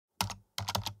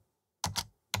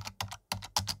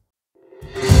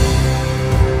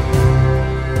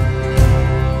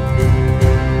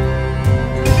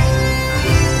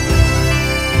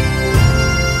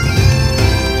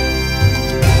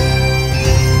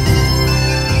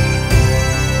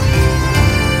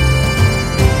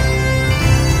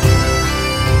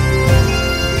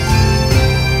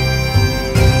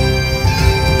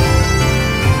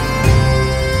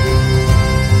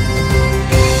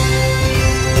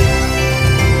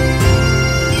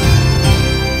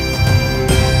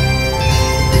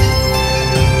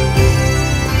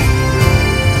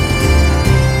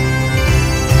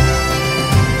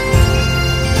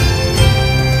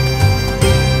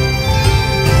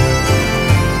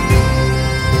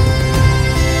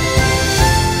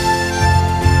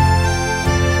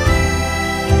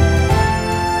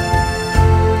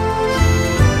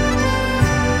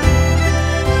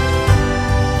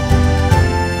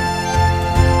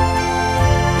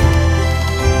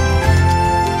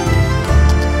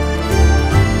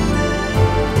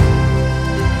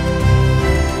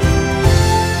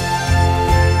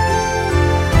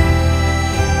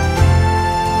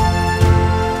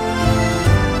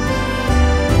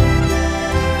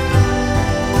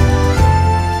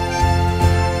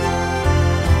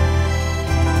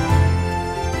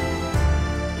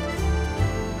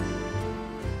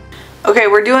Okay,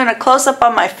 we're doing a close-up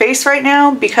on my face right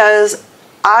now because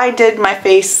I did my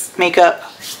face makeup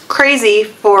crazy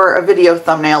for a video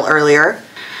thumbnail earlier.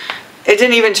 It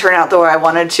didn't even turn out the way I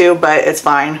wanted to, but it's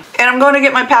fine. And I'm going to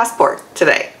get my passport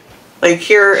today, like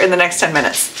here in the next 10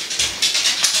 minutes.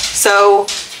 So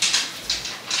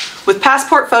with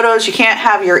passport photos, you can't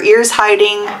have your ears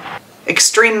hiding,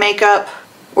 extreme makeup,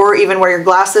 or even wear your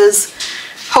glasses.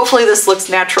 Hopefully this looks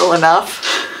natural enough.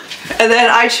 And then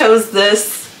I chose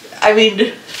this. I mean,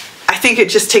 I think it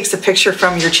just takes a picture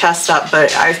from your chest up,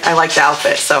 but I like the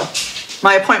outfit. So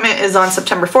my appointment is on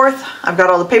September 4th. I've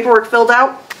got all the paperwork filled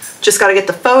out. Just got to get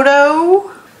the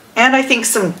photo and I think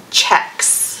some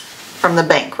checks from the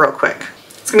bank real quick.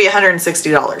 It's gonna be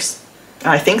 $160. And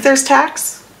I think there's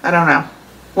tax. I don't know.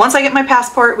 Once I get my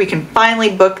passport, we can finally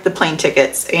book the plane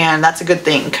tickets, and that's a good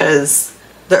thing because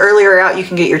the earlier out you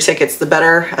can get your tickets, the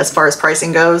better as far as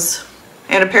pricing goes.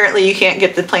 And apparently you can't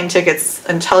get the plane tickets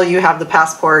until you have the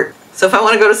passport. So if I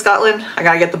want to go to Scotland, I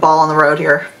gotta get the ball on the road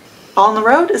here. Ball on the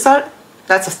road? Is that?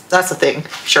 That's a thing.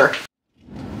 Sure.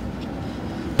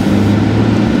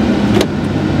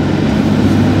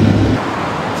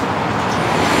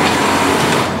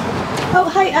 Oh,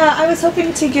 hi. I was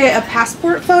hoping to get a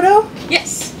passport photo.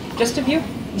 Yes. Just of you?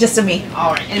 Just of me.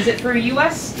 All right. Is it for a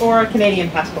U.S. or a Canadian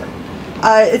passport?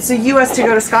 It's a U.S. to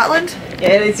go to Scotland?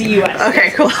 It is a U.S.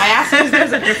 Okay, cool. I asked if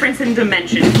there's a difference in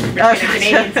dimension between a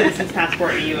Canadian citizen's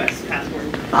passport and a U.S.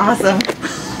 passport. Awesome.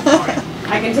 All right.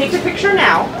 I can take the picture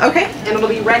now. Okay. And it'll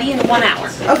be ready in 1 hour.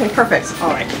 Okay, perfect. All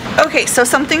right. Okay, so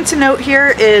something to note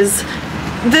here is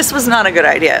this was not a good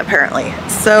idea, apparently.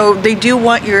 So they do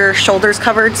want your shoulders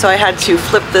covered, so I had to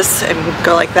flip this and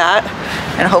go like that,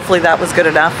 and hopefully that was good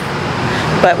enough.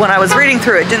 But when I was reading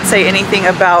through it, didn't say anything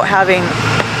about having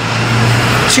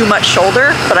too much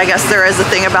shoulder, but I guess there is a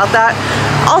thing about that.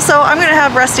 Also, I'm gonna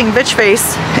have resting bitch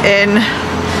face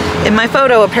in my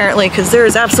photo apparently, because there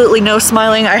is absolutely no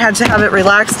smiling. I had to have it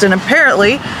relaxed, and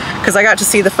apparently, because I got to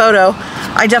see the photo,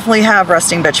 I definitely have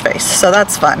resting bitch face, so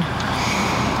that's fun.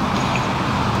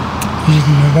 You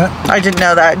didn't know that? I didn't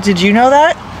know that. Did you know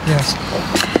that? Yes.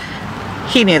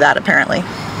 He knew that apparently.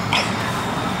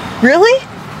 Really?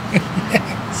 Yes.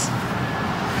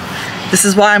 This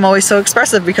is why I'm always so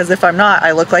expressive, because if I'm not,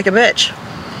 I look like a bitch.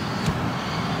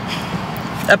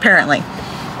 Apparently.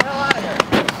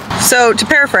 So to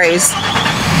paraphrase,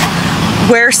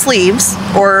 wear sleeves,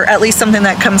 or at least something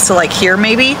that comes to like here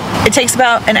maybe. It takes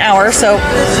about an hour, so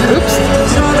oops.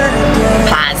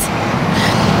 Pause.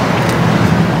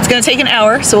 It's gonna take an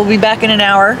hour, so we'll be back in an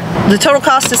hour. The total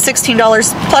cost is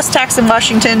 $16 plus tax in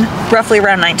Washington, roughly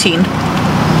around $19.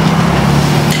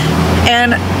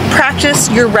 And practice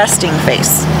your resting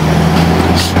face.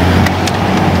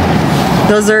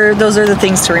 Those are the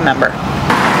things to remember.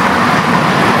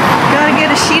 Gotta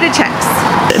get a sheet of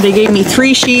checks. They gave me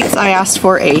 3 sheets. I asked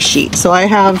for a sheet, so I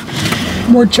have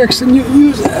More checks than you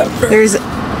use ever. there's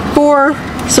 4,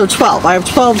 so 12. I have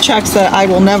 12 checks that I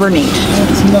will never need.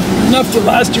 That's enough to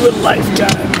last you a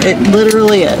lifetime. It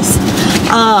literally is.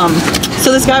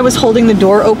 So this guy was holding the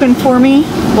door open for me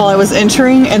while I was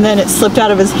entering, and then it slipped out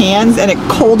of his hands and it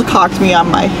cold cocked me on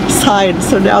my side.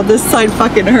 So now this side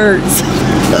fucking hurts.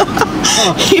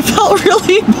 He felt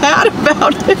really bad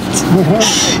about it.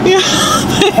 Yeah.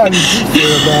 How did you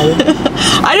feel about it?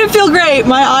 I didn't feel great.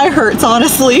 My eye hurts,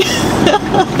 honestly.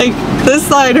 Like, this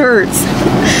side hurts.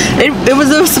 It was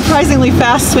a surprisingly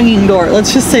fast swinging door,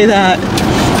 let's just say that.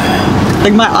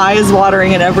 Like, my eye is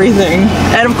watering and everything.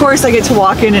 And of course I get to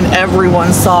walk in and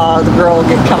everyone saw the girl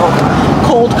get kind of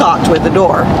cold cocked with the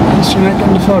door. At least you're not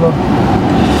getting the photo.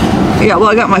 Yeah, well,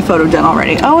 I got my photo done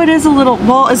already. Oh, it is a little,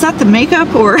 well, is that the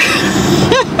makeup or?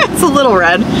 It's a little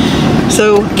red.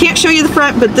 So can't show you the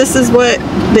front, but this is what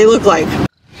they look like.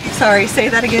 Sorry, say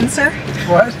that again, sir.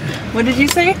 What? What did you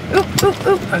say? Oop, oop,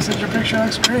 oop. I said your picture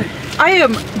looks great. I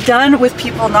am done with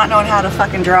people not knowing how to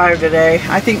fucking drive today.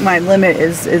 I think my limit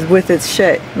is with its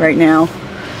shit right now.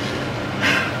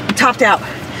 Topped out.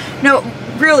 No,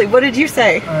 really, what did you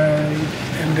say? I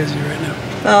am busy right now.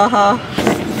 Uh-huh.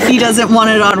 He doesn't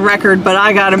want it on record, but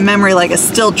I got a memory like a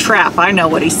steel trap. I know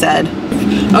what he said.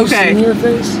 Okay. You seen your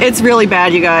face? It's really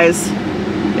bad, you guys.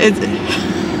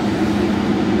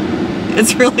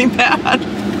 It's really bad.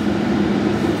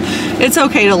 It's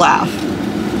okay to laugh.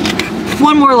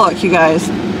 One more look, you guys.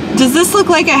 Does this look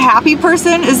like a happy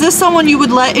person? Is this someone you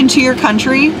would let into your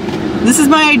country? This is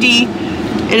my ID.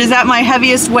 It is at my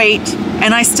heaviest weight,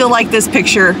 and I still like this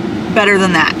picture better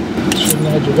than that. Shouldn't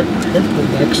hide your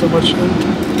neck so much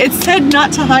then. It said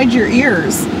not to hide your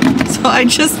ears, so I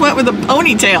just went with a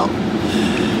ponytail.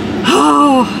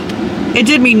 Oh, it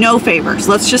did me no favors.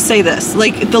 Let's just say this.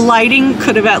 Like, the lighting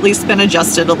could have at least been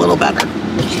adjusted a little better.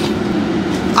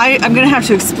 I'm gonna have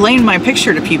to explain my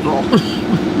picture to people.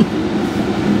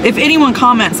 If anyone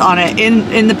comments on it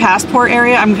in the passport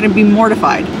area, I'm gonna be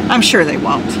mortified. I'm sure they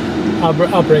won't. I'll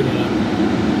break it up.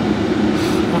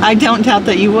 I don't doubt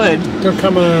that you would. Don't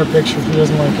comment on our picture if he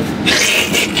doesn't like it.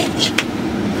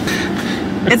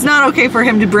 It's not okay for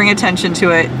him to bring attention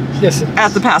to it. Yes, it is. At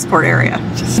the passport area.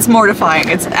 It's mortifying.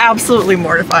 It's absolutely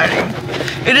mortifying.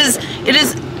 It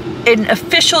is an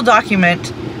official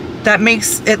document that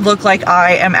makes it look like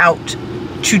I am out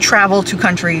to travel to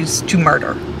countries to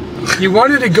murder. You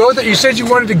wanted to go there? You said you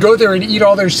wanted to go there and eat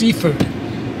all their seafood.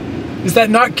 Is that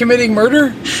not committing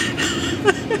murder?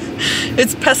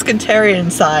 It's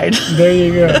pescatarian side. There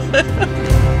you go.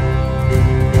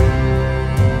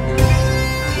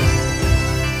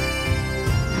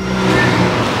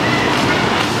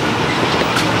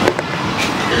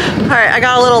 Alright, I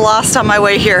got a little lost on my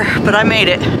way here, but I made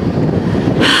it.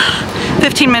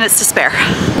 15 minutes to spare.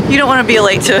 You don't want to be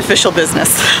late to official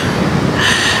business.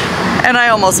 And I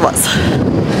almost was.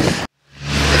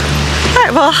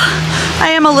 Alright, well,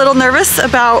 I am a little nervous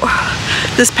about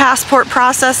this passport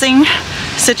processing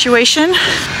situation.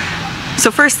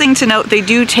 So first thing to note, they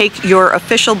do take your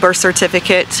official birth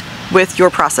certificate with your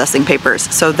processing papers.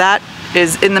 So that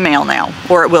is in the mail now,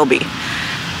 or it will be.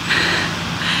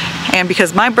 And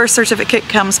because my birth certificate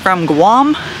comes from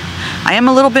Guam, I am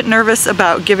a little bit nervous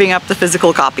about giving up the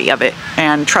physical copy of it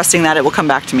and trusting that it will come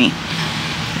back to me.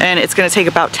 And it's gonna take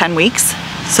about 10 weeks.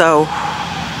 So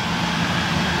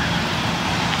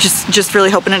just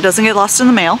really hoping it doesn't get lost in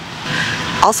the mail.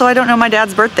 Also, I don't know my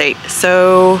dad's birth date,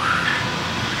 so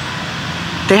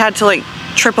they had to like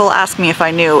triple ask me if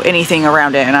I knew anything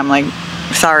around it, and I'm like,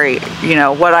 sorry, you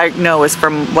know, what I know is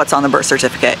from what's on the birth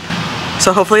certificate.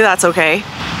 So hopefully that's okay.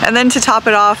 And then to top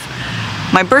it off,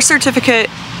 my birth certificate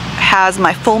has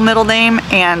my full middle name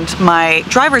and my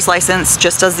driver's license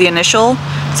just does the initial.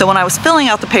 So when I was filling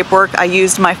out the paperwork, I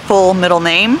used my full middle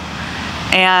name,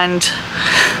 and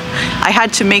I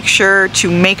had to make sure to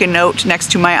make a note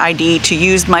next to my ID to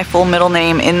use my full middle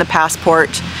name in the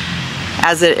passport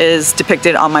as it is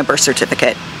depicted on my birth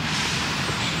certificate.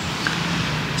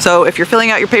 So if you're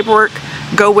filling out your paperwork,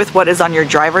 go with what is on your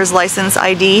driver's license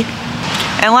ID.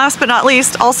 And last but not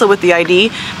least, also with the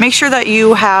ID, make sure that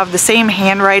you have the same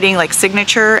handwriting, like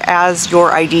signature, as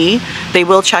your ID. They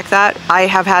will check that. I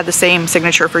have had the same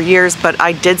signature for years, but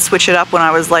I did switch it up when I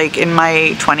was like in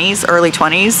my 20s, early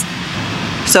 20s.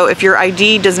 So if your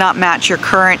ID does not match your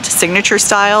current signature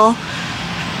style,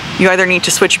 you either need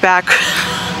to switch back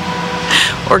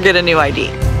or get a new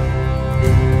ID.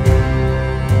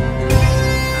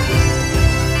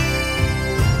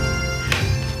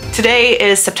 Today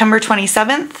is September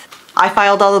 27th. I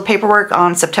filed all the paperwork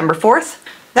on September 4th.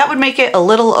 That would make it a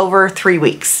little over 3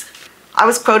 weeks. I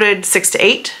was quoted 6 to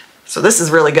 8, so this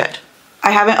is really good.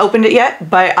 I haven't opened it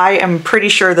yet, but I am pretty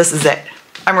sure this is it.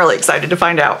 I'm really excited to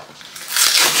find out.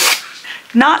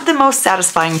 Not the most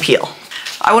satisfying peel.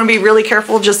 I want to be really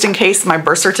careful just in case my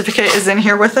birth certificate is in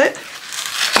here with it.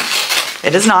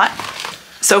 It is not.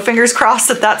 So fingers crossed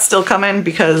that that's still coming,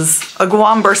 because a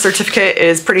Guam birth certificate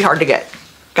is pretty hard to get.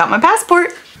 Got my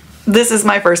passport. This is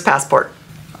my first passport.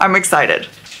 I'm excited.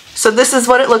 So this is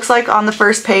what it looks like on the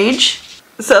first page.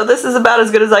 So this is about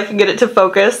as good as I can get it to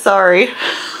focus, sorry.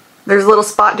 There's a little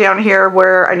spot down here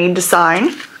where I need to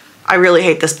sign. I really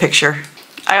hate this picture.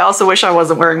 I also wish I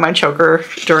wasn't wearing my choker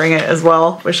during it as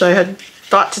well. Wish I had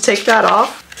thought to take that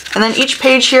off. And then each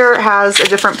page here has a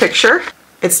different picture.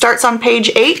 It starts on page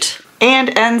 8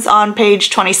 and ends on page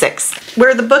 26.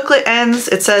 Where the booklet ends,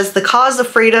 it says, "The cause of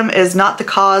freedom is not the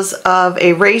cause of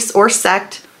a race or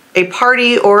sect, a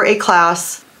party or a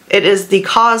class. It is the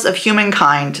cause of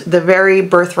humankind, the very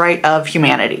birthright of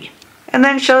humanity." And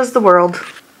then shows the world.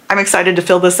 I'm excited to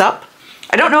fill this up.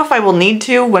 I don't know if I will need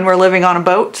to when we're living on a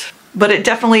boat, but it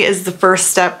definitely is the first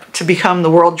step to become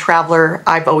the world traveler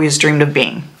I've always dreamed of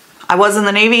being. I was in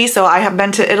the Navy, so I have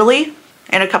been to Italy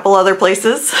and a couple other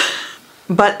places.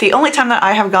 But the only time that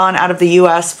I have gone out of the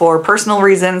US for personal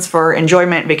reasons, for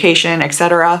enjoyment, vacation,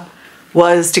 etc.,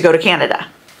 was to go to Canada.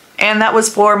 And that was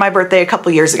for my birthday a couple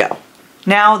years ago.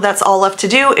 Now that's all left to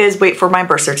do is wait for my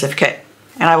birth certificate.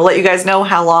 And I will let you guys know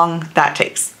how long that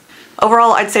takes.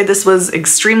 Overall, I'd say this was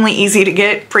extremely easy to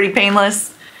get, pretty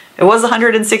painless. It was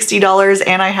 $160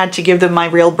 and I had to give them my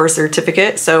real birth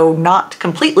certificate, so not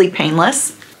completely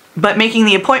painless. But making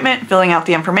the appointment, filling out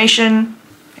the information,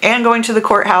 and going to the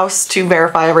courthouse to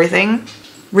verify everything,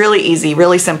 really easy,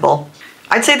 really simple.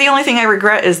 I'd say the only thing I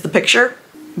regret is the picture,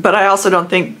 but I also don't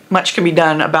think much can be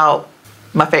done about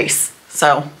my face.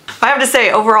 So I have to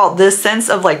say, overall, this sense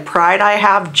of like pride I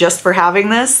have just for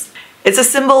having this, it's a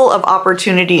symbol of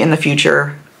opportunity in the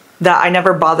future that I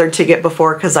never bothered to get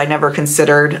before because I never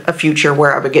considered a future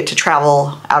where I would get to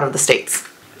travel out of the States.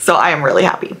 So I am really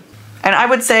happy. And I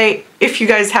would say, if you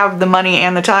guys have the money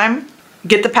and the time,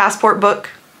 get the passport book.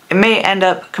 It may end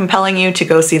up compelling you to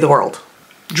go see the world.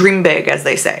 Dream big, as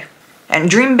they say.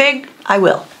 And dream big, I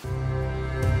will.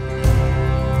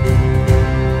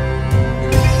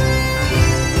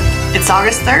 It's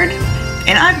August 3rd,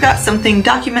 and I've got something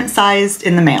document-sized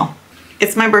in the mail.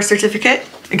 It's my birth certificate.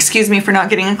 Excuse me for not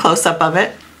getting a close-up of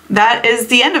it. That is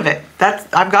the end of it.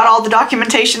 I've got all the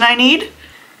documentation I need,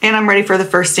 and I'm ready for the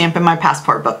first stamp in my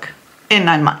passport book in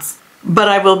 9 months. But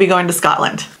I will be going to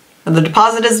Scotland. The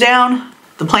deposit is down,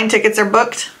 the plane tickets are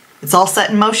booked, it's all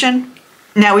set in motion.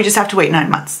 Now we just have to wait 9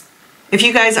 months. If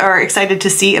you guys are excited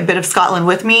to see a bit of Scotland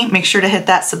with me, make sure to hit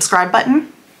that subscribe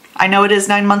button. I know it is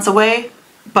 9 months away,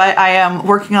 but I am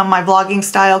working on my vlogging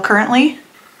style currently,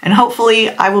 and hopefully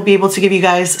I will be able to give you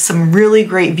guys some really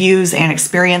great views and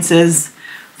experiences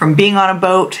from being on a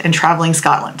boat and traveling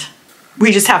Scotland.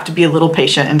 We just have to be a little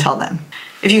patient until then.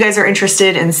 If you guys are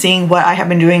interested in seeing what I have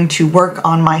been doing to work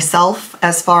on myself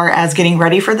as far as getting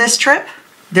ready for this trip,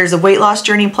 there's a weight loss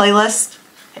journey playlist,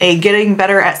 a getting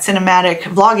better at cinematic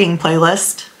vlogging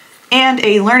playlist, and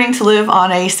a learning to live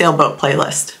on a sailboat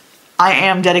playlist. I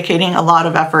am dedicating a lot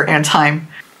of effort and time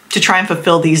to try and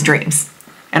fulfill these dreams.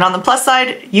 And on the plus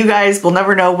side, you guys will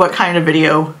never know what kind of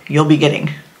video you'll be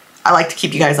getting. I like to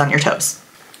keep you guys on your toes.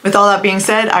 With all that being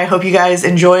said, I hope you guys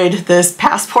enjoyed this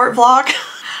passport vlog.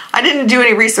 I didn't do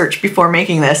any research before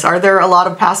making this. Are there a lot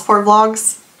of passport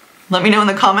vlogs? Let me know in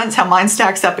the comments how mine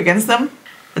stacks up against them.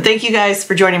 But thank you guys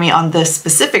for joining me on this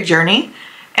specific journey,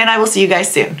 and I will see you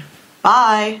guys soon.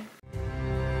 Bye!